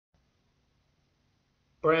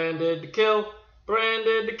Branded to kill,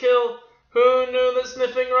 branded to kill. Who knew that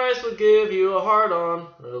sniffing rice would give you a hard-on?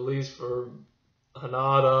 At least for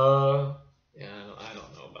Hanada. Yeah, I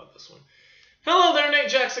don't know about this one. Hello there,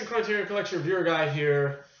 Nate Jackson, Criterion Collection Reviewer Guy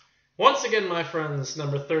here. Once again, my friends,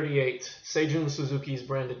 number 38, Seijun Suzuki's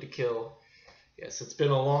Branded to Kill. Yes, it's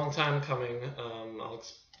been a long time coming. I'll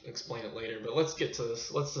explain it later, but let's get to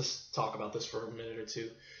this. Let's just talk about this for a minute or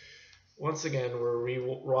two. Once again, we're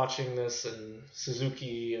re-watching this and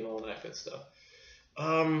Suzuki and all that good stuff.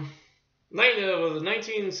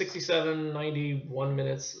 1967, 91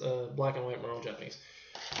 minutes, black and white, Merle Japanese.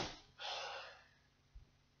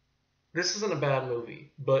 This isn't a bad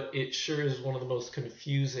movie, but it sure is one of the most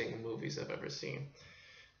confusing movies I've ever seen.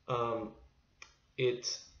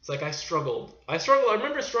 It's like I struggled. I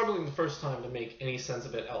remember struggling the first time to make any sense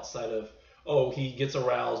of it outside of, oh, he gets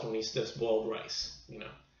aroused when he sniffs boiled rice, you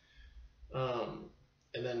know.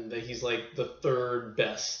 And then he's like the third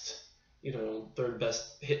best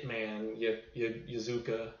hitman,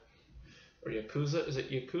 Yazuka, or Yakuza. Is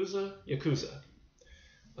it Yakuza? Yakuza.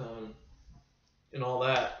 And all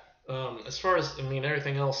that. As far as, I mean,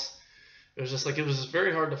 everything else, it was just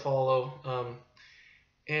very hard to follow.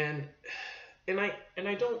 And I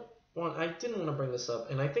didn't want to bring this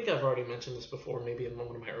up, and I think I've already mentioned this before, maybe in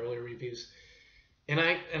one of my earlier reviews. And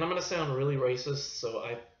I'm going to sound really racist, so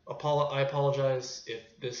I apologize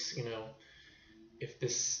if this,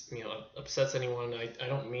 upsets anyone. I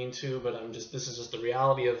don't mean to, but this is just the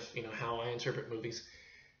reality of, how I interpret movies.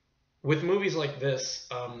 With movies like this,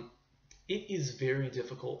 it is very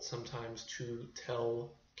difficult sometimes to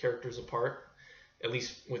tell characters apart, at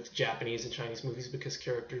least with Japanese and Chinese movies, because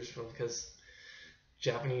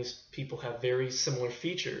Japanese people have very similar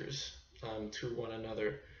features to one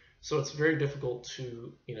another. So it's very difficult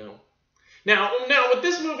to, Now with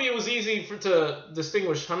this movie, it was easy to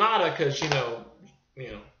distinguish Hanada because,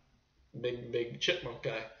 big chipmunk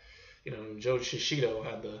guy. Joe Shishido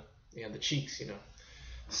had the cheeks,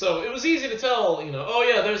 So it was easy to tell, oh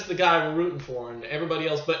yeah, there's the guy we're rooting for, and everybody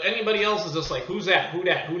else, but anybody else is just like, who's that? Who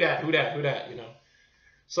that?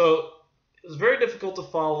 So it was very difficult to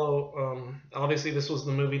follow. Obviously, this was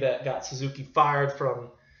the movie that got Suzuki fired from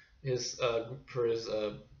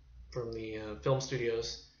from the film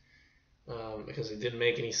studios because it didn't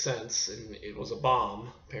make any sense and it was a bomb,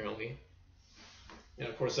 apparently. And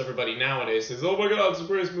of course, everybody nowadays says, "Oh my God, it's the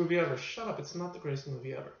greatest movie ever." Shut up! It's not the greatest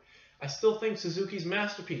movie ever. I still think Suzuki's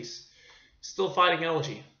masterpiece. Still fighting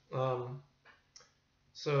elegy.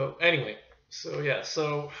 So anyway,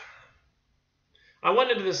 so I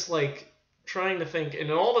went into this trying to think, and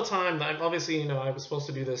all the time, obviously, I was supposed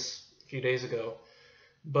to do this a few days ago,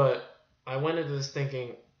 but I went into this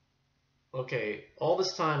thinking, okay, all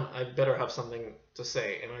this time I better have something to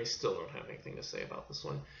say, and I still don't have anything to say about this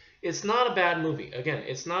one. It's not a bad movie. Again,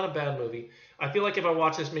 it's not a bad movie. I feel like if I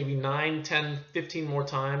watch this maybe 9, 10, 15 more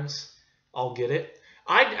times, I'll get it.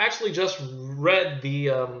 I actually just read the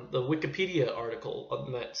Wikipedia article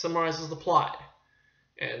that summarizes the plot,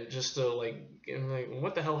 and just to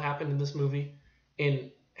what the hell happened in this movie?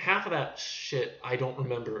 And half of that shit I don't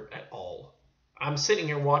remember at all. I'm sitting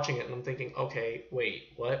here watching it and I'm thinking, okay,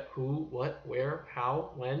 wait, what, who, what, where,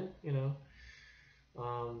 how, when,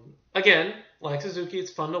 Again, like Suzuki,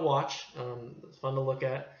 it's fun to watch. It's fun to look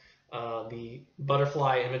at. The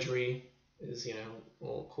butterfly imagery is, a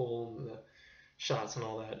little cool, and the shots and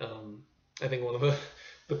all that. I think one of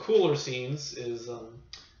the cooler scenes is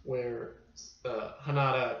where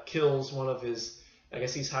Hanada kills one of his, I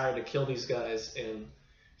guess he's hired to kill these guys, and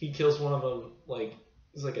he kills one of them,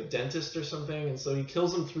 he's like a dentist or something, and so he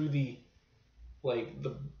kills him through the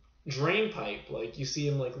drain pipe. You see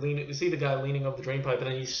him leaning, you see the guy leaning over the drain pipe, and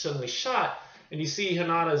then he's suddenly shot, and you see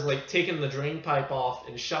Hanada's taken the drain pipe off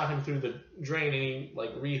and shot him through the drain, and he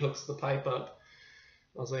rehooks the pipe up.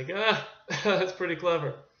 I was like, that's pretty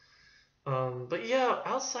clever. But yeah,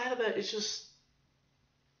 outside of that,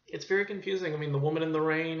 it's very confusing. I mean, the woman in the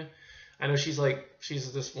rain, I know she's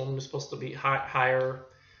this woman who's supposed to be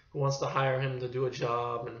who wants to hire him to do a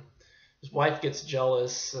job, and his wife gets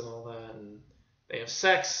jealous and all that, and they have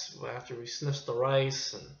sex after he sniffs the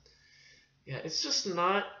rice, and yeah, it's just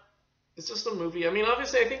a movie. I mean,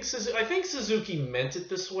 obviously, I think Suzuki meant it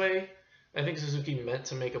this way. I think Suzuki meant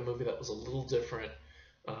to make a movie that was a little different,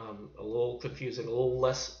 a little confusing, a little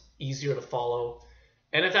less easier to follow.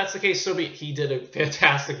 And if that's the case, so be it. He did a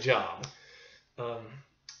fantastic job.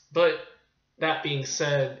 But that being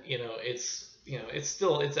said, I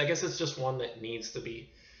guess it's just one that needs to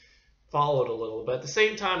be followed a little. But at the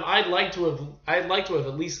same time, I'd like to have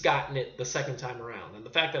at least gotten it the second time around. And the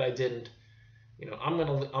fact that I didn't, I'm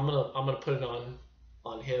gonna put it on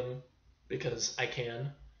him because I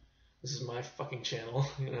can. This is my fucking channel,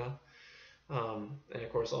 you know. And of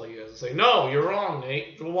course, all you guys will say, "No, you're wrong,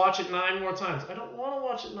 Nate. Go watch it 9 more times." I don't want to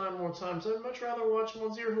watch it 9 more times. I'd much rather watch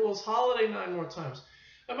One Zero Fool's Holiday 9 more times.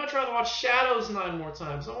 I'd much rather watch Shadows 9 more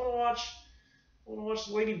times. I want to watch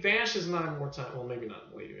Lady Vanishes 9 more times. Well, maybe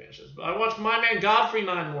not Lady Vanishes, but I watched My Man Godfrey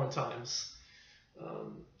 9 more times.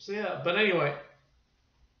 So yeah, but anyway.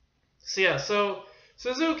 So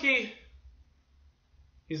Suzuki,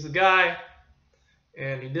 he's the guy,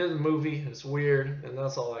 and he did the movie. It's weird, and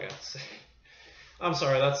that's all I got to say. I'm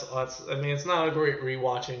sorry, that's I mean, it's not a great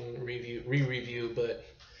re-review, but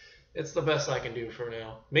it's the best I can do for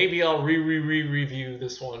now. Maybe I'll review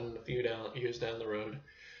this one a few years down the road.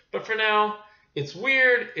 But for now, it's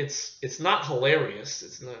weird. It's not hilarious.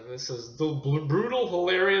 It's not. This is brutal,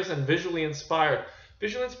 hilarious, and visually inspired.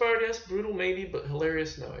 Visually inspired, yes. Brutal, maybe, but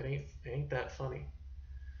hilarious, no. It ain't that funny.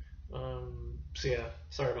 So yeah,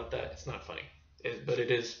 sorry about that. It's not funny, but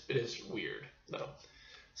it is weird though.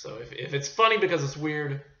 So if it's funny because it's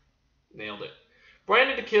weird, nailed it.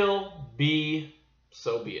 Branded to Kill, B,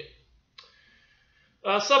 so be it.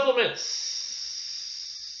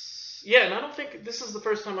 Supplements. Yeah, and I don't think this is the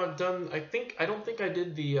first time I've done. I don't think I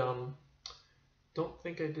did the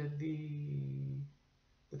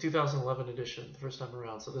 2011 edition the first time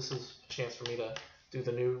around. So this is a chance for me to do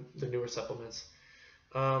the newer supplements.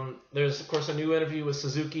 There's of course a new interview with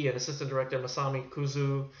Suzuki and assistant director Masami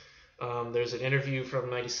Kuzu. There's an interview from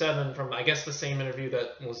 '97 from, I guess, the same interview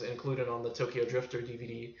that was included on the Tokyo Drifter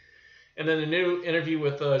DVD. And then a new interview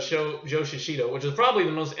with Joe Shishido, which is probably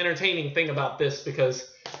the most entertaining thing about this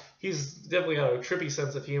because he's definitely got a trippy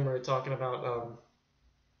sense of humor, talking about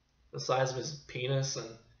the size of his penis, and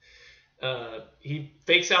he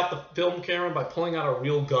fakes out the film camera by pulling out a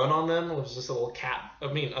real gun on them, which is just a little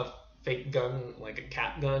a fake gun, like a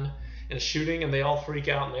cat gun, and shooting, and they all freak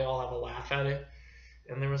out and they all have a laugh at it.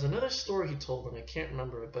 And there was another story he told, and I can't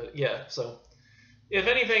remember it, but yeah. So, if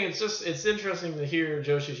anything, it's interesting to hear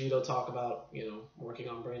Joe Shishido talk about, you know, working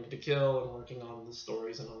on Branded to Kill and working on the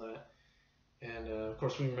stories and all that. And of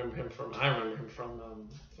course, I remember him from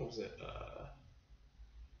what was it?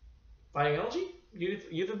 Fighting Elegy?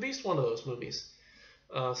 Youth of the Beast, one of those movies.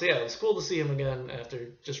 So yeah, it was cool to see him again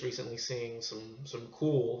after just recently seeing some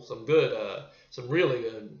really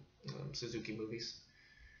good Suzuki movies.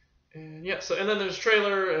 And yeah, and then there's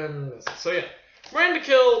trailer, and so yeah, Branded to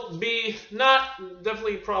Kill, B,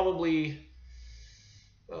 definitely probably,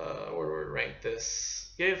 where do we rank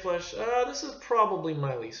this? Gay Flesh, this is probably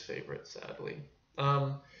my least favorite, sadly.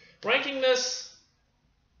 Ranking this,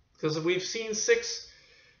 because of the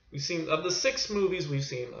 6 movies we've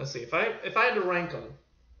seen, let's see, if I had to rank them,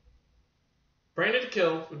 Branded to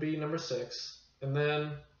Kill would be number 6, and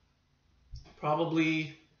then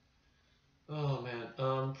probably,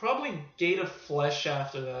 probably Gate of Flesh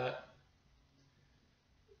after that.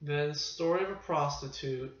 Then Story of a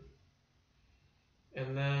Prostitute.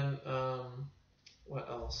 And then, what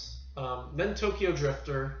else? Then Tokyo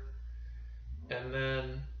Drifter. And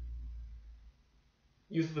then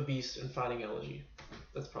Youth of the Beast and Fighting Elegy.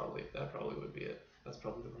 That probably would be it. That's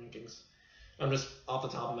probably the rankings. I'm just off the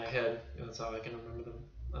top of my head. That's how I can remember them.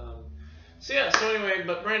 So anyway,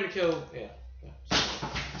 but Branded to Kill, yeah.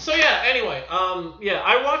 So yeah, anyway,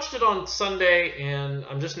 I watched it on Sunday, and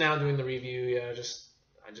I'm just now doing the review. Yeah, I just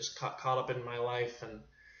caught up in my life, and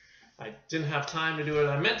I didn't have time to do it.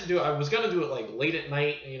 I meant to do it. I was gonna do it like late at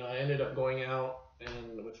night. You know, I ended up going out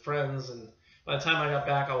and with friends, and by the time I got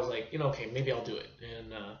back, I was like, okay, maybe I'll do it.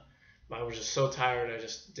 And I was just so tired. I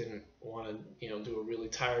just didn't want to, do a really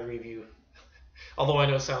tired review. Although I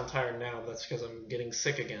know I sound tired now, but that's because I'm getting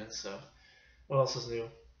sick again. So what else is new?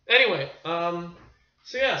 Anyway, so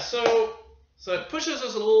it pushes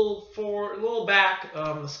us a little back,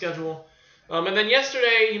 the schedule. And then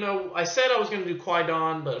yesterday, I said I was going to do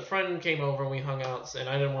Qui-Gon, but a friend came over and we hung out, and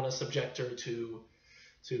I didn't want to subject her to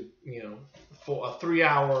for a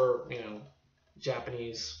 3-hour,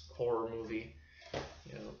 Japanese horror movie.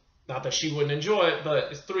 Not that she wouldn't enjoy it,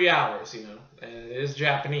 but it's 3 hours, and it is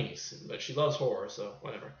Japanese, but she loves horror, so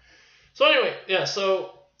whatever. So anyway, yeah,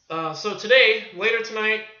 so today, later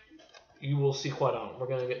tonight, you will see Qui-Gon. We're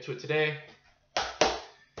going to get to it today.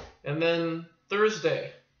 And then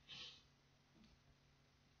Thursday,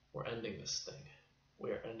 we're ending this thing.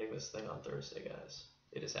 We are ending this thing on Thursday, guys.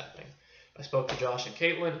 It is happening. I spoke to Josh and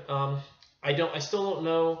Caitlin. I still don't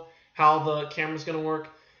know how the camera's going to work.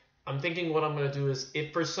 I'm thinking what I'm going to do is,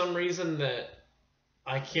 if for some reason that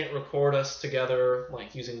I can't record us together,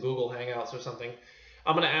 like using Google Hangouts or something,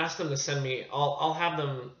 I'm going to ask them to send me, I'll have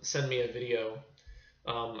them send me a video.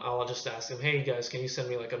 I'll just ask them, hey guys, can you send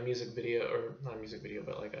me like a music video, or not a music video,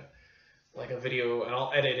 but like like a video, and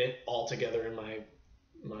I'll edit it all together in my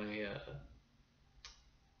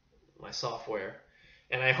software.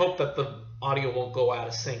 And I hope that the audio won't go out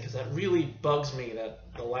of sync, because that really bugs me.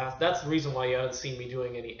 That's the reason why you haven't seen me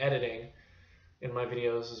doing any editing in my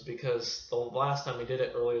videos, is because the last time we did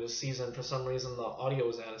it earlier this season, for some reason the audio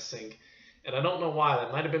was out of sync. And I don't know why.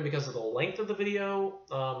 That might have been because of the length of the video,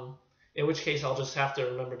 in which case I'll just have to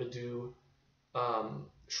remember to do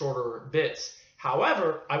shorter bits.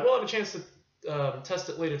 However, I will have a chance to test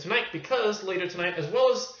it later tonight, because later tonight, as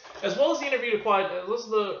well as the interview to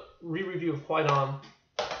the re-review of Qui-Gon,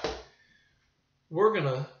 we're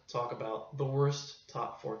gonna talk about the worst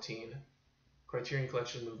top 14 Criterion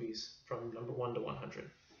Collection movies from number 1 to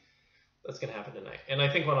 100. That's gonna happen tonight. And I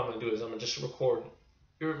think what I'm gonna do is I'm gonna just record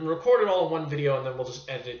it all in one video, and then we'll just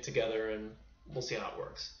edit it together, and we'll see how it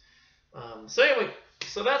works. So anyway,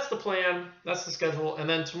 so that's the plan. That's the schedule. And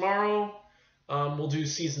then tomorrow we'll do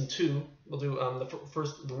season 2. We'll do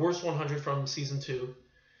the worst 100 from season 2,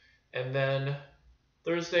 and then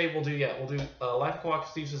Thursday we'll do Life of Kawaki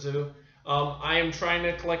Steve Suzu. I am trying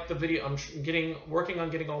to collect the video. I'm working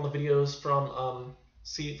on getting all the videos from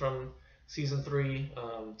season 3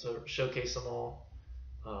 to showcase them all.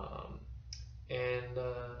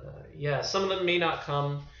 Yeah, some of them may not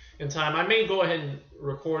come in time. I may go ahead and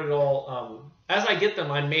record it all. As I get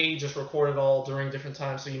them, I may just record it all during different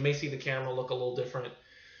times, so you may see the camera look a little different.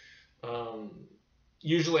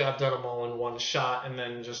 Usually I've done them all in one shot, and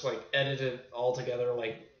then just like edit it all together,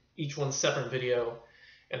 like each one's separate video,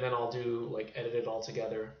 and then I'll do like edit it all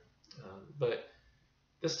together. But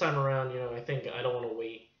this time around, I think I don't want to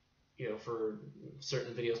wait, for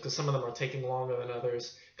certain videos, because some of them are taking longer than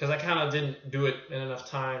others, because I kind of didn't do it in enough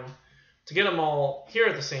time to get them all here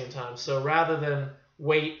at the same time. So rather than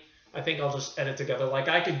wait, I think I'll just edit together. Like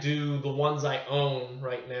I could do the ones I own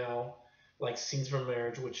right now, like Scenes from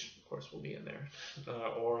Marriage, which of course will be in there,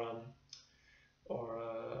 or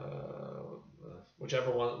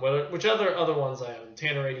whichever other ones I own.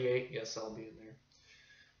 Tanner 88, yes, I'll be in there,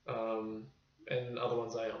 and other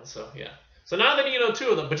ones I own. So yeah. So now that you know 2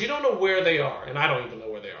 of them, but you don't know where they are, and I don't even know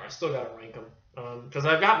where they are. I still gotta rank them, because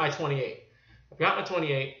I've got my 28. I've got my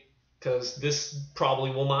 28, because this probably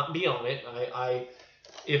will not be on it.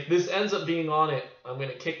 If this ends up being on it, I'm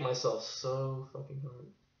gonna kick myself so fucking hard,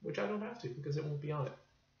 which I don't have to, because it won't be on it.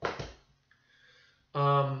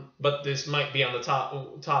 But this might be on the top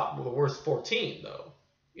of the worst 14 though.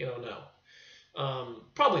 You don't know.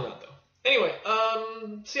 Probably not though. Anyway,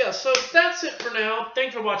 so yeah, so that's it for now.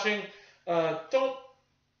 Thanks for watching.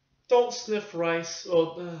 Don't sniff rice.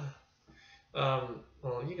 Well,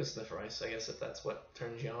 you can sniff rice, I guess, if that's what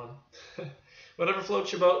turns you on. Whatever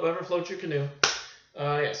floats your boat, whatever floats your canoe.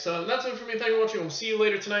 Yeah, so that's it for me. Thank you for watching. We'll see you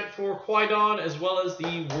later tonight for Qui-Gon, as well as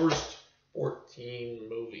the worst 14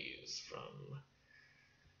 movies from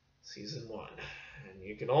season 1. And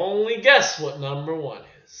you can only guess what number 1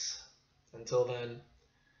 is. Until then,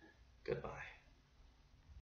 goodbye.